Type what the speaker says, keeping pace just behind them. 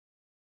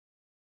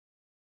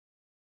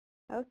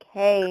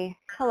Okay.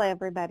 Hello,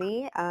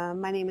 everybody.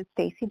 My name is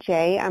Stacy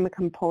J. I'm a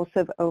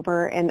compulsive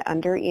over and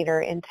under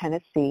eater in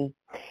Tennessee.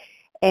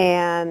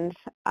 And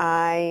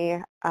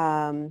I,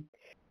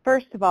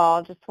 first of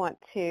all, just want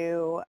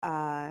to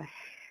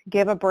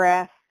give a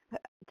breath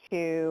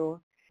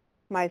to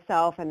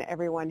myself and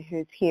everyone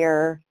who's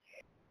here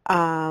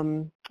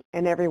and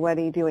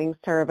everybody doing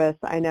service.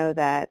 I know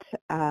that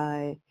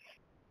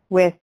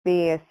with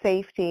the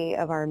safety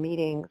of our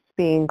meetings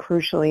being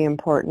crucially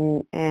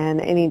important and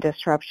any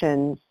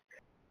disruptions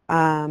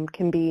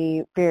can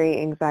be very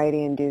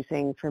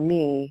anxiety-inducing for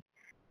me,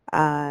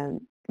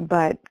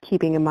 but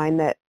keeping in mind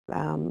that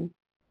so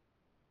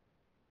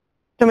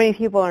many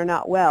people are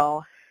not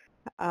well,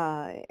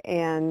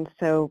 and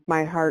so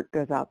my heart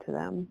goes out to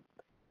them.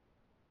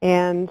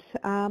 And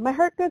my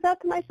heart goes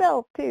out to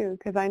myself, too,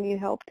 because I need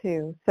help,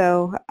 too.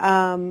 So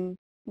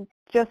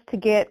just to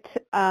get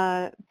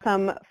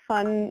some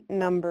fun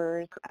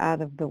numbers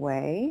out of the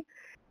way,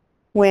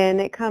 when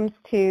it comes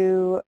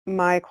to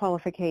my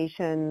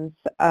qualifications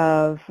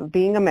of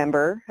being a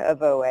member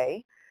of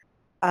OA,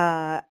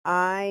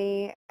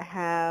 I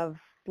have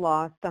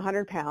lost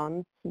 100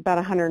 pounds, about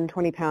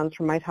 120 pounds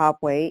from my top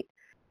weight.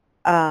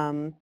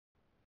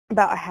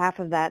 About half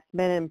of that's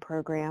been in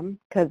program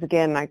because,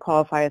 again, I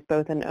qualify as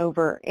both an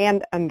over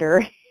and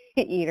under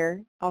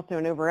eater, also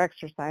an over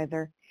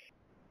exerciser.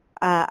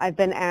 I've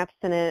been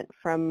abstinent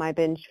from my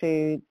binge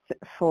foods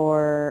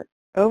for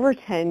over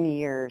 10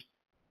 years,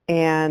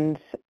 and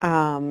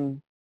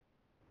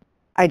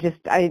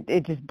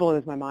it just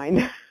blows my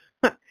mind.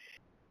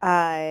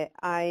 I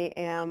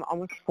am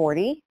almost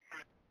 40,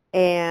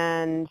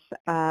 and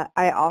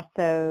I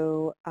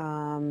also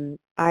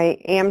I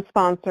am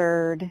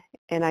sponsored,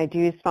 and I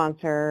do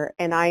sponsor,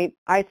 and I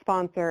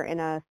sponsor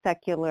in a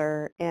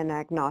secular and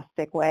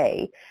agnostic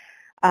way,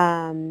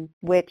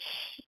 which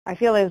I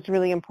feel is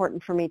really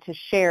important for me to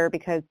share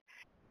because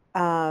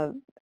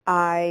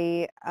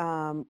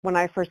when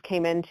I first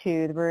came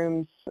into the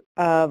rooms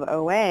of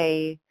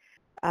OA,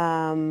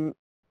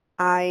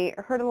 I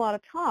heard a lot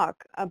of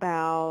talk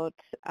about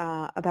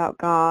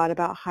God,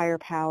 about higher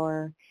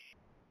power,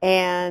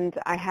 and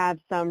I had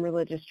some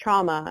religious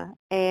trauma.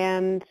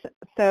 And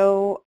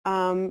so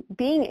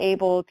being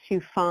able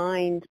to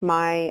find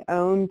my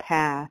own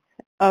path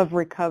of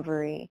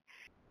recovery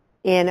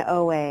in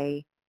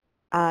OA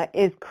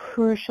is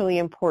crucially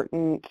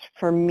important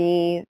for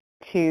me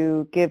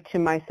to give to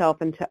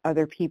myself and to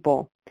other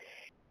people.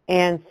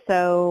 And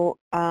so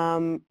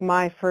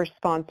my first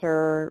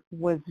sponsor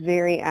was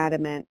very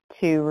adamant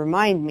to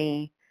remind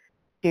me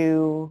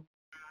to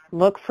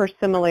look for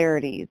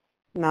similarities,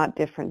 not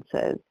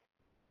differences.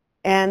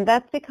 And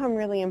that's become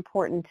really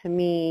important to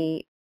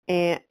me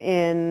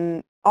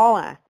in all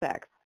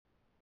aspects.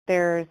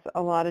 There's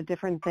a lot of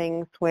different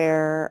things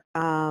where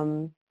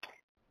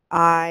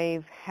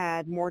I've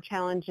had more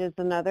challenges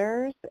than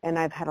others, and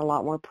I've had a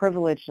lot more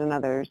privilege than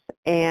others.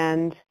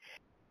 And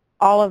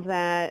all of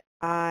that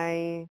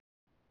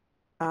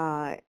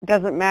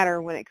doesn't matter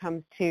when it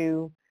comes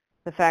to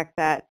the fact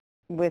that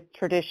with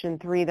Tradition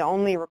 3, the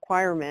only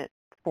requirement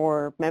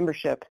for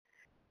membership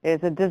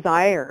is a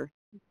desire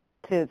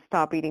to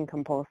stop eating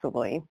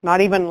compulsively,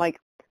 not even like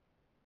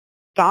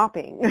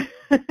stopping,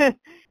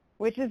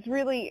 which is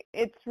really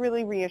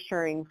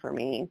reassuring for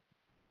me.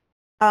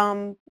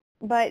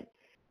 But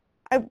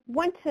I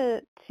want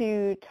to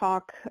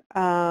talk,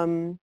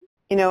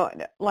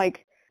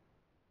 like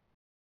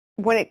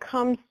when it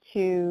comes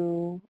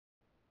to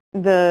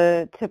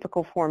the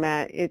typical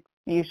format, it's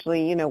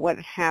usually, what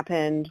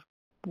happened,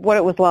 what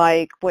it was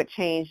like, what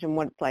changed, and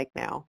what it's like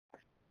now.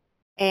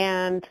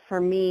 And for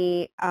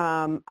me,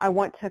 I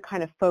want to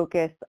kind of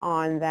focus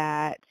on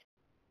that,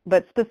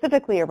 but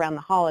specifically around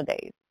the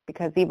holidays,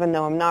 because even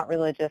though I'm not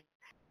religious,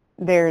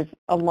 there's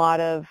a lot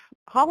of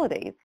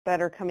holidays that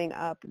are coming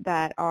up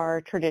that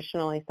are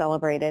traditionally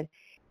celebrated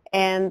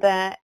and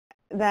that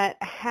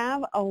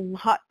have a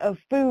lot of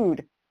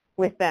food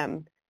with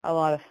them. A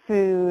lot of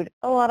food,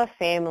 a lot of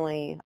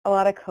family, a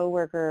lot of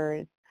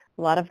coworkers,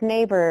 a lot of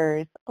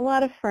neighbors, a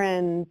lot of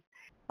friends,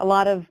 a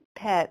lot of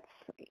pets.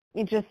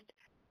 It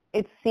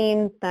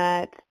seems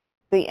that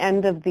the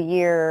end of the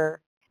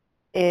year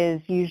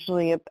is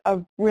usually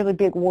a really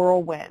big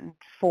whirlwind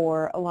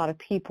for a lot of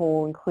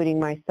people, including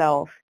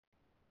myself.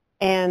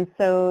 And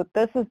so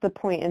this is the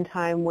point in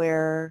time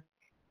where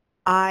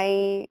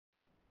I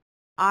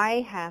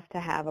have to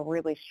have a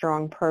really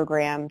strong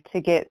program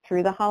to get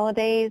through the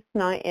holidays,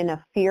 not in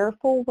a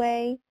fearful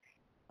way,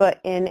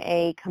 but in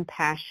a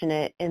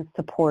compassionate and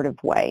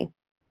supportive way.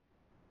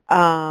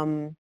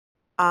 What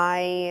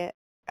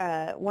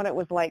it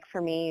was like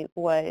for me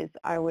was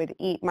I would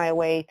eat my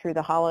way through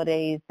the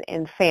holidays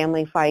in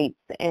family fights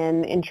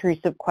and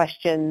intrusive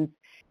questions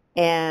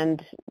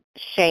and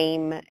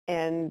shame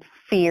and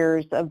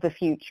fears of the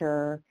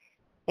future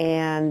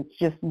and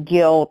just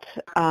guilt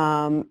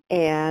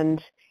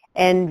and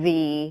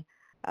envy.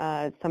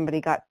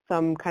 Somebody got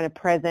some kind of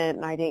present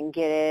and I didn't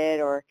get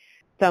it, or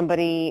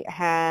somebody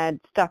had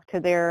stuck to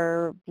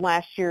their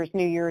last year's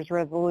New Year's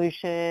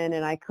resolution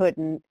and I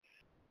couldn't.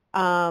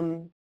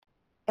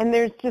 and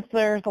there's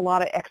a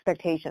lot of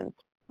expectations,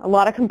 a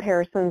lot of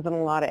comparisons and a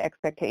lot of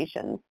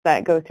expectations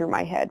that go through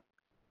my head.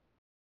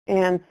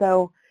 And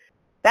so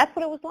that's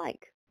what it was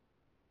like.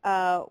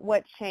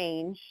 What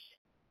changed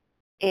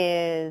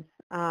is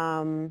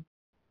the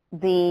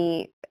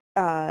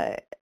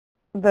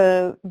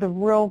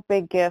real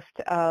big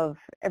gift of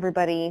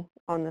everybody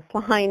on this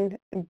line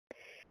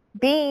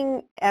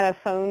being at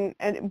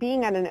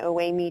an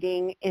OA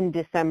meeting in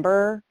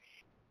December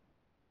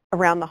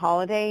around the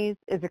holidays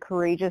is a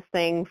courageous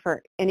thing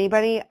for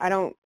anybody.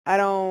 I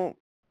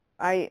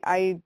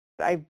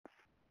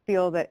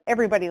feel that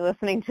everybody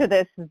listening to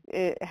this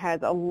has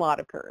a lot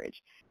of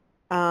courage.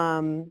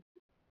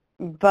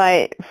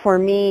 But for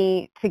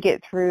me to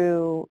get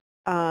through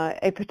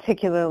a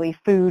particularly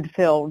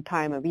food-filled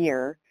time of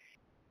year,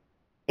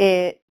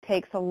 it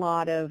takes a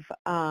lot of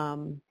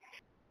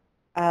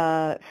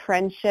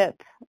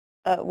friendship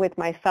with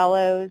my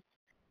fellows.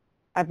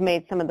 I've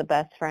made some of the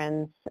best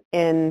friends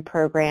in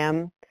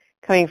program,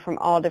 coming from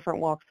all different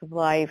walks of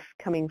life,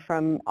 coming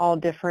from all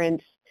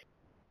different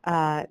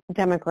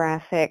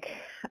demographic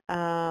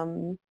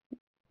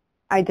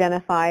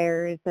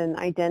identifiers and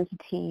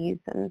identities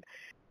and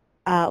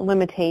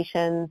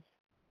limitations.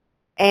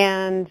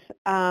 And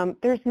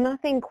there's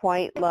nothing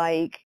quite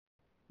like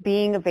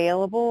being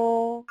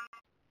available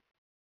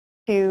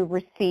to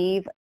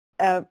receive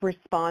a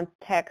response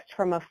text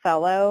from a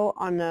fellow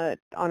on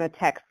a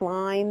text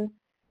line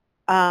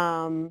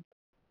when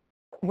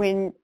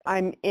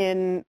I'm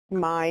in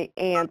my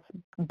aunt's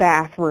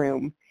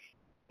bathroom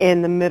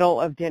in the middle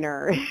of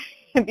dinner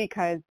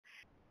because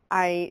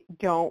I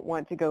don't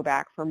want to go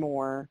back for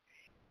more.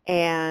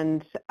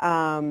 And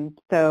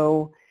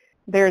so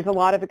there's a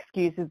lot of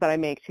excuses that I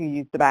make to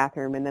use the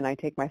bathroom, and then I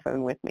take my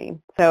phone with me.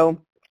 So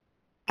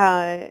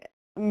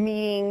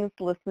meetings,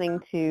 listening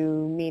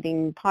to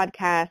meeting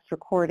podcasts,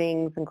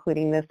 recordings,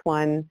 including this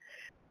one.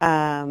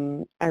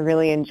 I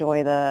really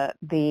enjoy the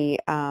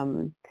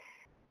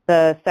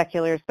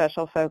secular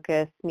special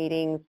focus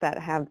meetings that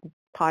have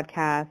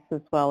podcasts,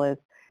 as well as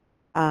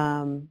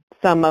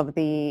some of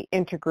the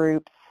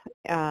intergroups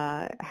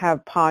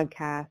have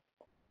podcasts,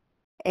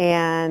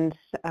 and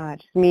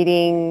just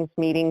meetings,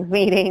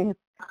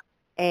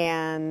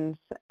 and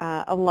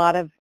a lot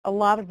of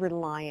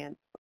reliance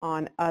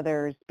on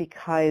others,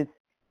 because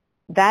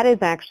that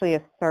is actually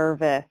a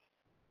service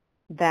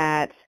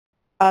that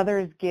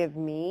others give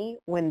me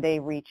when they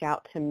reach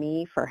out to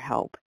me for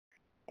help.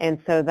 And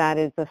so that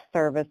is a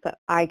service that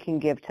I can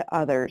give to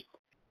others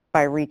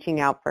by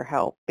reaching out for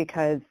help,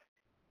 because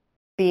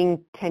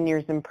being 10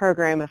 years in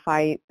program, if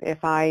I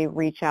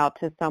reach out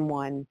to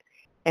someone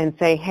and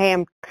say, hey,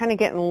 I'm kind of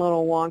getting a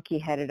little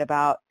wonky-headed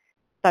about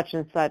such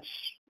and such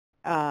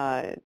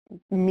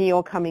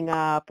meal coming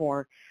up,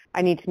 or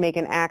I need to make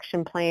an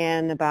action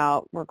plan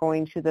about we're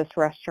going to this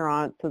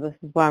restaurant, so this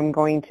is what I'm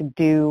going to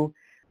do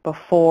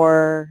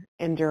before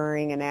and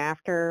during and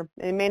after.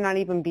 It may not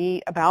even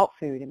be about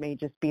food. It may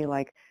just be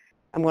like,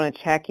 I'm going to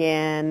check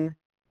in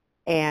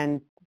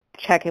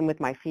with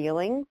my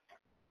feelings,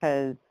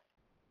 because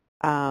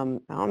I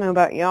don't know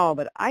about y'all,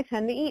 but I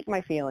tend to eat my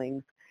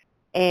feelings.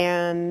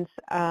 And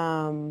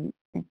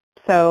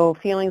so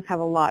feelings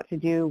have a lot to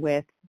do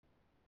with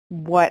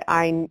what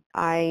I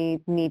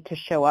need to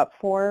show up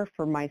for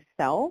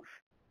myself,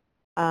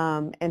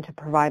 and to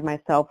provide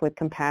myself with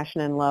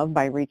compassion and love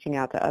by reaching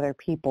out to other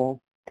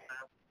people.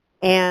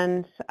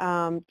 And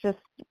just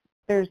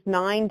there's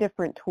 9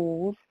 different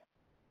tools.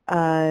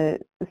 Some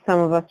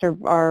of us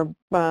are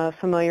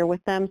familiar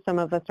with them, some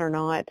of us are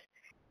not,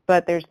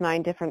 but there's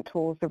 9 different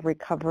tools of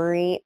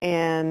recovery.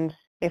 And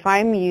if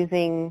I'm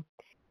using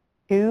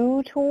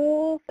 2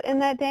 tools in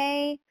that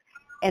day,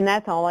 and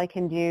that's all I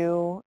can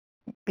do,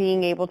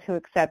 being able to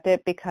accept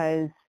it,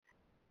 because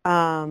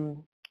it's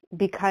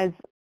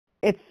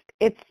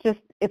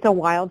a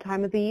wild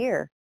time of the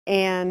year.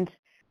 And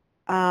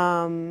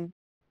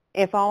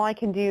if all I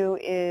can do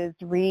is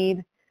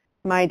read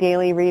my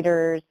daily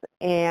readers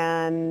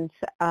and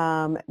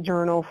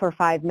journal for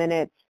 5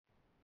 minutes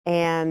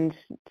and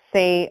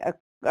say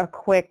a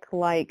quick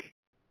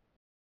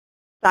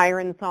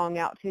siren song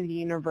out to the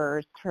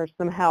universe for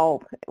some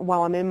help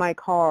while I'm in my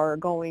car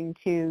going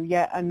to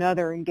yet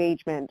another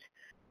engagement,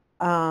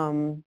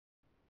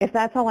 if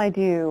that's all I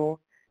do,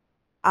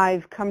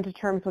 I've come to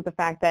terms with the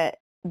fact that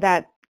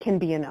that can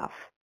be enough,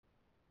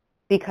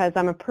 because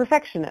I'm a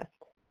perfectionist,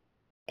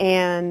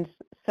 and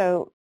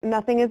so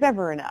nothing is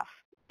ever enough,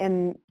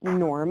 and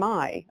nor am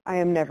I. I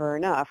am never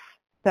enough.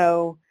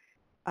 So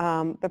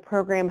the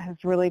program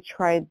has really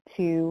tried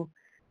to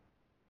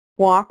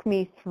walk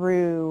me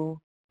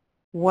through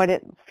what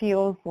it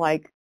feels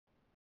like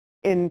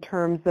in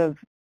terms of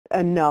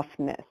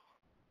enoughness,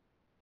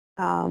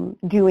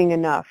 doing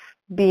enough,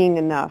 being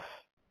enough,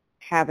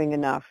 having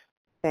enough,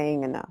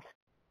 saying enough.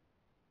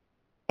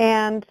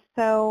 And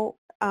so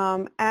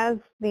as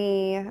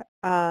these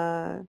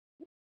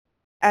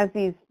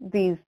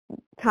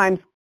times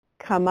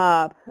come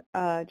up,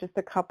 just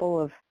a couple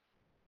of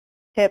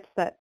tips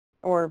that,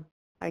 or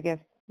I guess,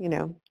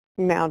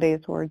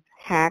 nowadays words,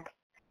 hacks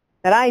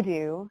that I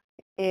do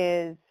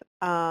is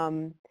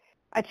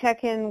I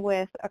check in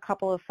with a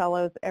couple of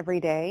fellows every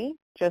day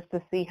just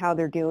to see how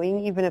they're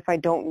doing, even if I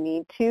don't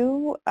need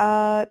to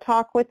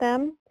talk with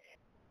them.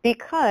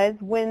 Because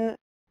when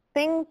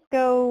things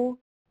go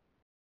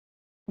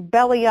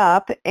belly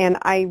up and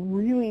I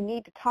really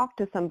need to talk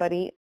to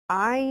somebody,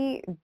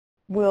 I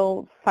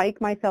will psych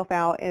myself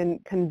out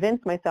and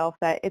convince myself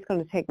that it's going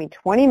to take me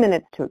 20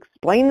 minutes to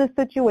explain the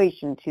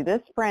situation to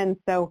this friend,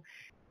 so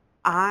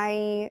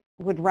I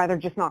would rather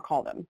just not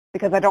call them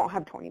because I don't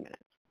have 20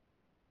 minutes.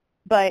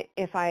 But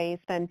if I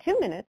spend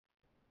 2 minutes,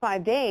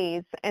 5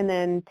 days, and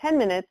then 10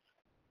 minutes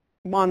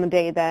on the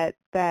day that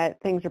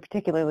things are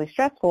particularly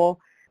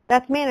stressful,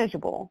 that's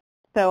manageable.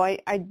 So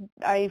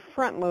I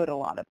front load a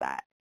lot of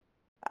that.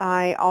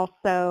 I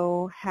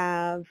also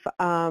have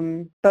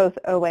both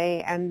OA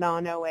and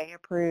non-OA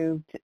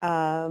approved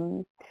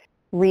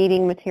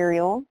reading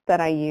material that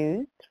I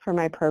use for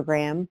my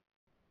program.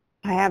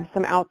 I have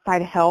some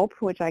outside help,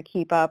 which I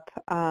keep up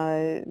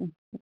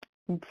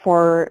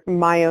for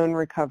my own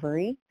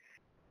recovery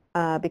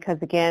because,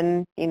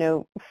 again,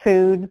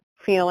 food,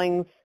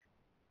 feelings,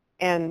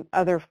 and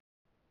other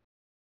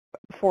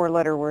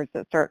four-letter words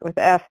that start with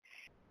F,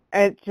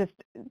 it just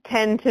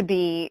tend to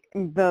be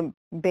the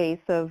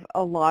base of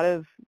a lot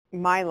of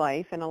my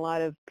life and a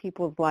lot of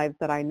people's lives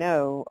that I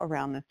know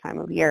around this time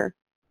of year.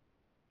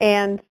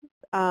 And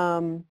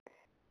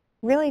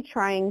really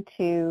trying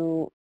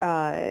to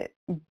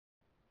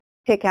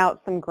pick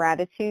out some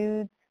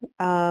gratitudes.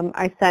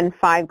 I send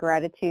 5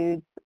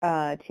 gratitudes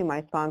to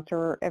my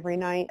sponsor every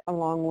night,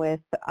 along with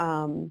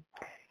a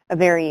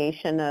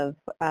variation of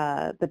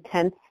the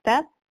 10th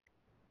step.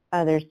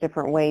 There's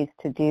different ways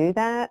to do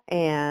that,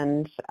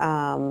 and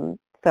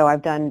so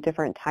I've done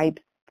different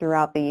types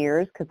throughout the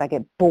years because I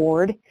get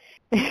bored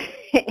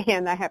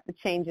and I have to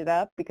change it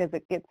up because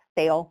it gets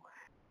stale.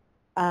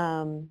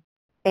 And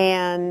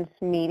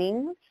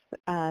meetings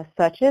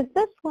such as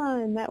this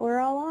one that we're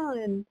all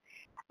on,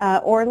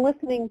 or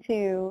listening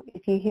to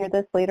if you hear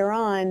this later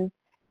on.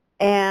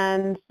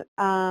 And,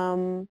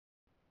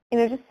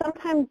 just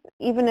sometimes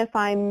even if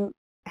I'm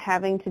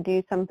having to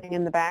do something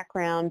in the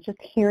background, just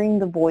hearing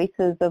the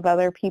voices of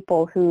other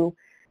people who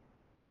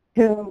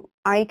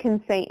I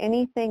can say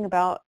anything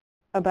about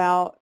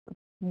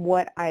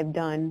what I've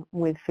done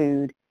with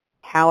food,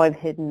 how I've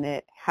hidden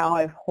it, how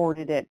I've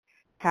hoarded it,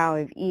 how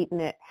I've eaten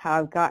it, how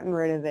I've gotten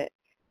rid of it,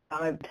 how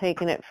I've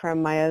taken it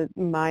from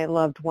my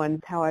loved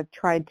ones, how I've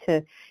tried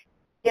to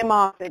skim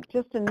off it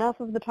just enough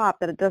of the top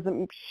that it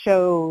doesn't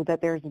show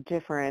that there's a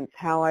difference,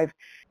 how I've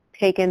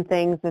taken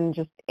things and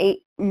just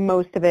ate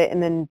most of it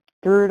and then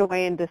threw it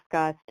away in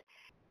disgust,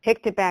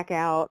 picked it back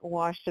out,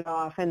 washed it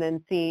off, and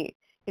then see,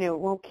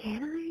 well,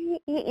 can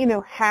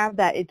I, have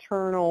that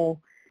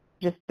eternal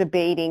just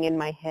debating in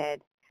my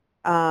head.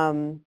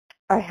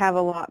 I have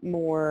a lot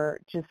more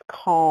just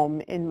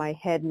calm in my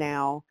head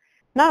now.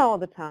 Not all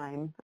the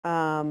time,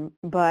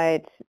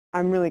 but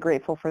I'm really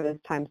grateful for those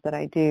times that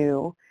I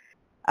do.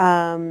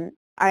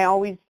 I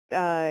always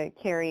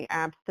carry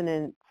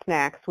abstinent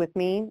snacks with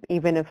me,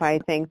 even if I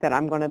think that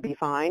I'm going to be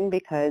fine,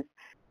 because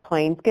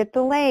planes get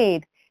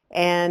delayed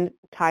and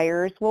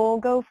tires will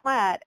go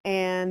flat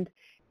and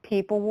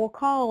people will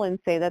call and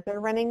say that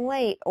they're running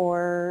late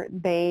or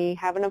they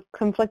have a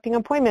conflicting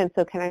appointment,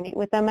 so can I meet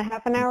with them a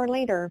half an hour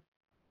later?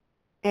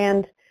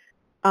 And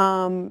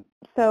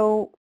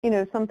so,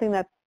 something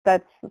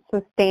that's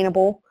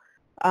sustainable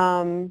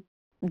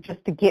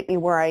just to get me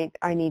where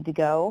I need to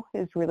go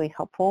is really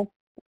helpful.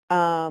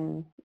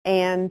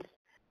 And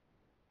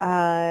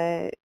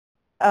a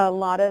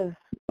lot of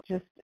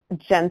just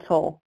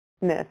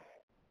gentleness.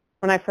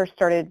 When I first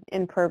started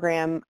in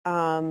program,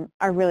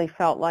 I really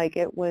felt like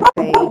it was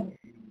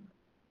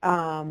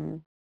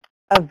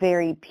a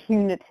very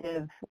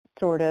punitive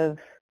sort of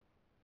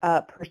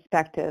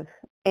perspective,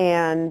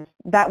 and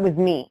that was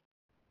me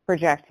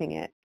projecting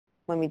it.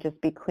 Let me just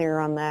be clear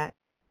on that.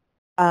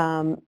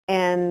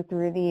 And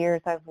through the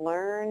years, I've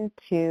learned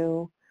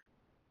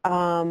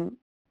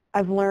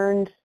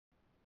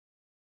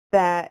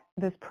that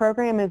this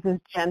program is as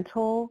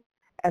gentle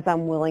as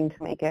I'm willing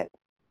to make it.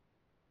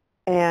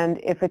 And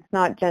if it's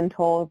not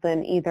gentle,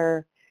 then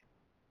either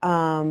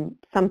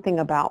something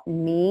about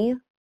me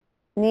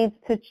needs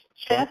to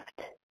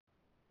shift.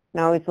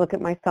 And I always look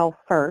at myself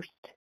first.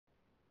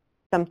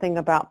 Something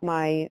about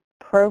my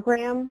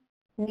program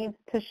needs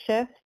to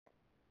shift,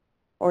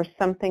 or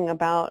something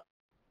about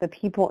the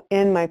people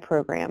in my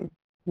program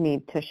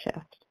need to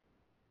shift.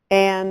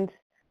 And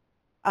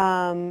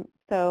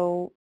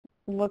so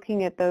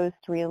looking at those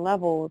 3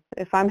 levels,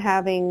 if I'm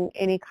having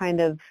any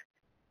kind of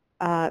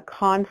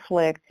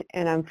conflict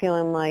and I'm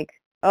feeling like,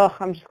 oh,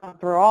 I'm just going to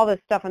throw all this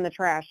stuff in the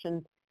trash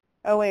and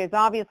OA is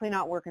obviously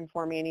not working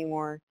for me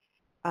anymore,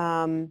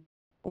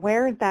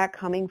 where is that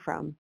coming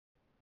from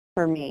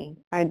for me?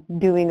 I'm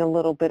doing a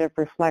little bit of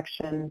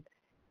reflection,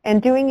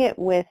 and doing it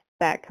with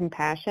that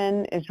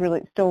compassion is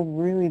still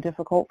really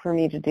difficult for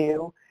me to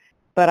do,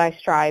 but I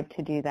strive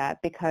to do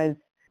that because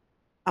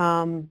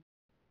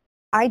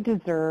I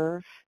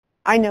deserve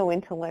I know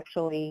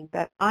intellectually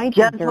that I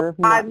Gentle deserve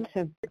not 5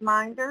 to.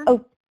 reminder.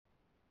 Oh,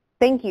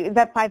 thank you. Is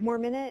that 5 more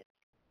minutes?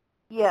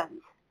 Yes.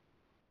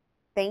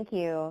 Thank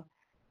you.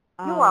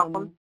 You're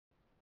welcome.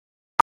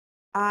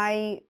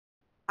 I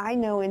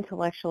know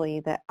intellectually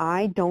that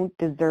I don't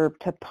deserve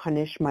to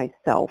punish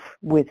myself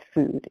with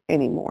food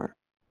anymore.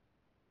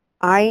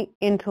 I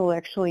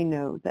intellectually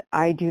know that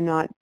I do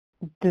not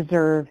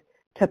deserve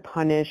to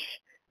punish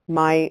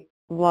my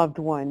loved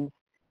ones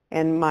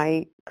and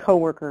my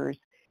coworkers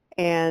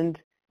and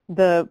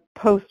the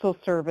postal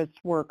service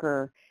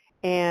worker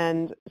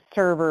and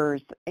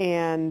servers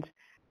and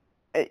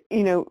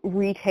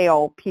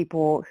retail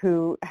people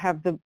who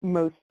have the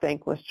most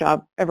thankless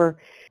job ever,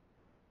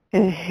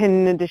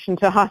 in addition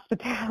to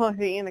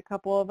hospitality and a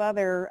couple of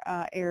other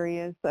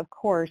areas, of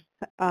course.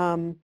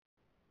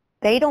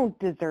 They don't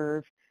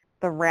deserve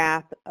the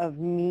wrath of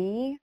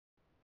me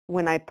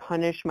when I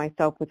punish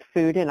myself with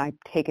food and I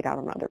take it out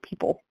on other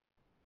people.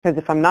 Because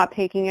if I'm not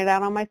taking it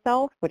out on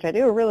myself, which I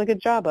do a really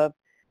good job of,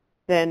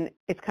 then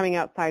it's coming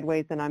out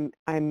sideways and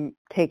I'm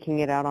taking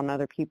it out on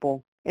other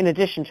people in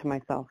addition to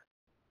myself.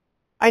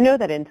 I know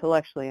that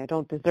intellectually I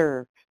don't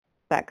deserve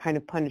that kind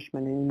of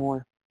punishment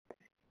anymore.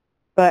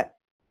 But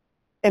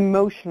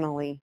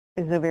emotionally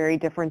is a very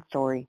different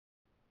story.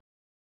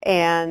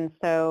 And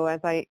so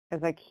as I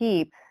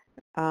keep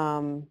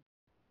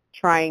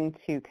trying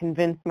to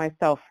convince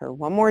myself for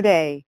one more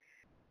day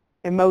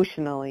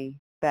emotionally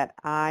that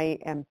I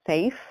am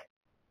safe,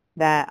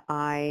 that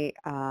I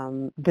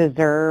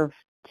deserve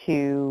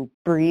to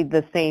breathe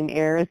the same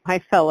air as my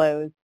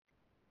fellows,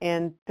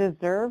 and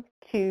deserve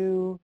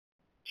to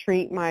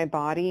treat my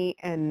body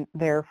and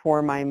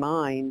therefore my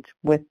mind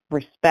with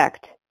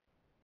respect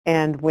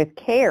and with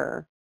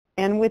care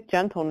and with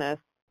gentleness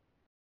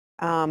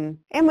and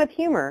with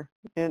humor,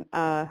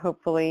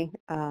 hopefully,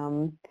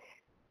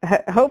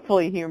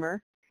 hopefully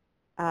humor,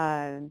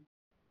 then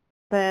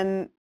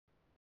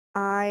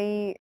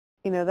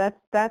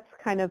that's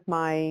kind of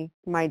my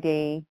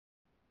day,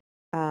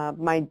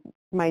 my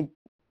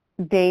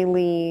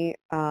daily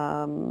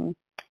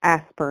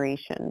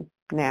aspiration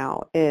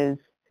now is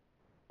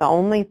the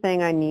only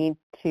thing I need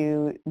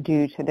to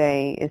do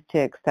today is to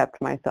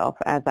accept myself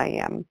as I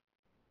am.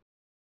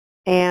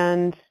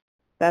 And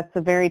that's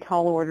a very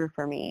tall order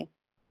for me.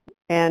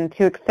 And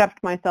to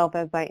accept myself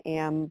as I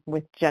am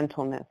with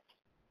gentleness,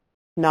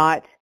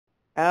 not,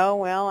 oh,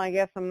 well, I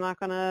guess I'm not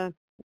going to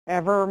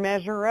ever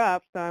measure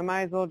up, so I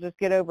might as well just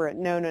get over it.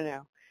 No.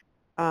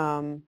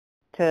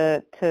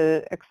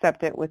 To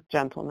accept it with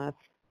gentleness.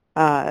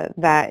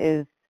 That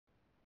is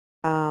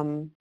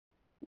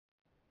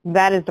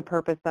the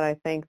purpose that I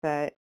think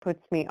that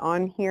puts me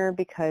on here,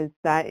 because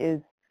that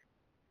is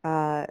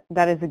a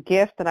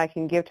gift that I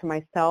can give to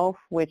myself,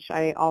 which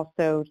I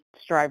also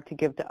strive to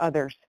give to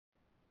others.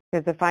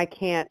 Because if I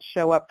can't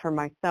show up for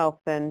myself,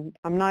 then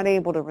I'm not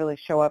able to really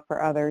show up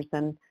for others,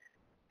 and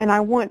I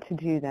want to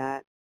do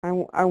that.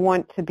 I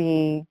want to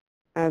be,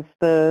 as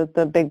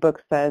the big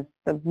book says,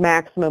 the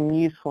maximum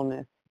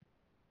usefulness.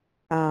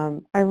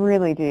 I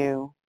really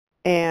do.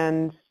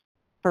 And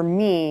for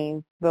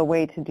me, the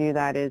way to do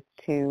that is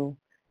to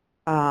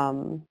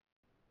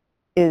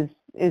is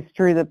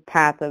through the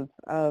path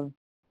of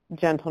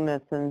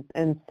gentleness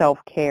and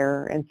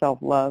self-care and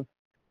self-love,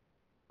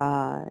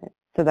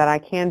 so that I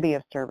can be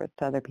of service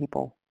to other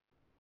people.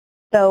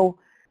 So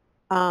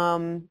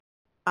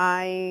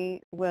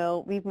I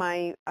will leave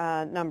my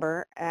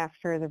number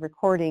after the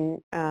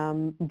recording,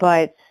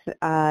 but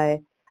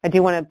I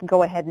do want to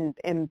go ahead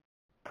and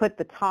put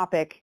the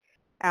topic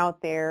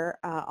out there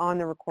on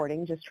the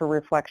recording just for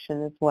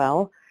reflection as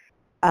well.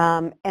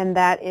 And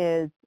that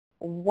is,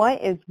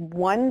 what is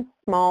one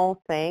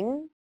small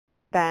thing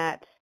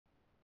that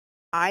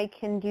I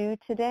can do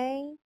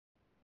today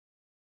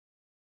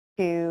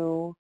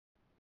to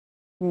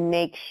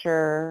make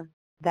sure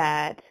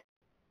that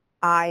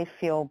I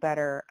feel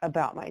better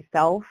about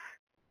myself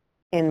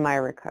in my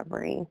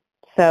recovery?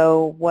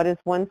 So what is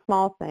one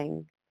small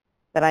thing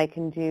that I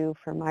can do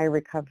for my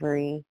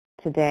recovery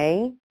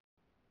today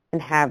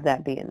and have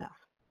that be enough?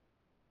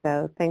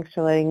 So thanks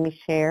for letting me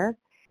share,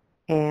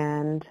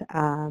 and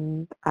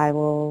I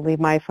will leave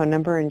my phone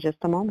number in just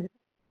a moment.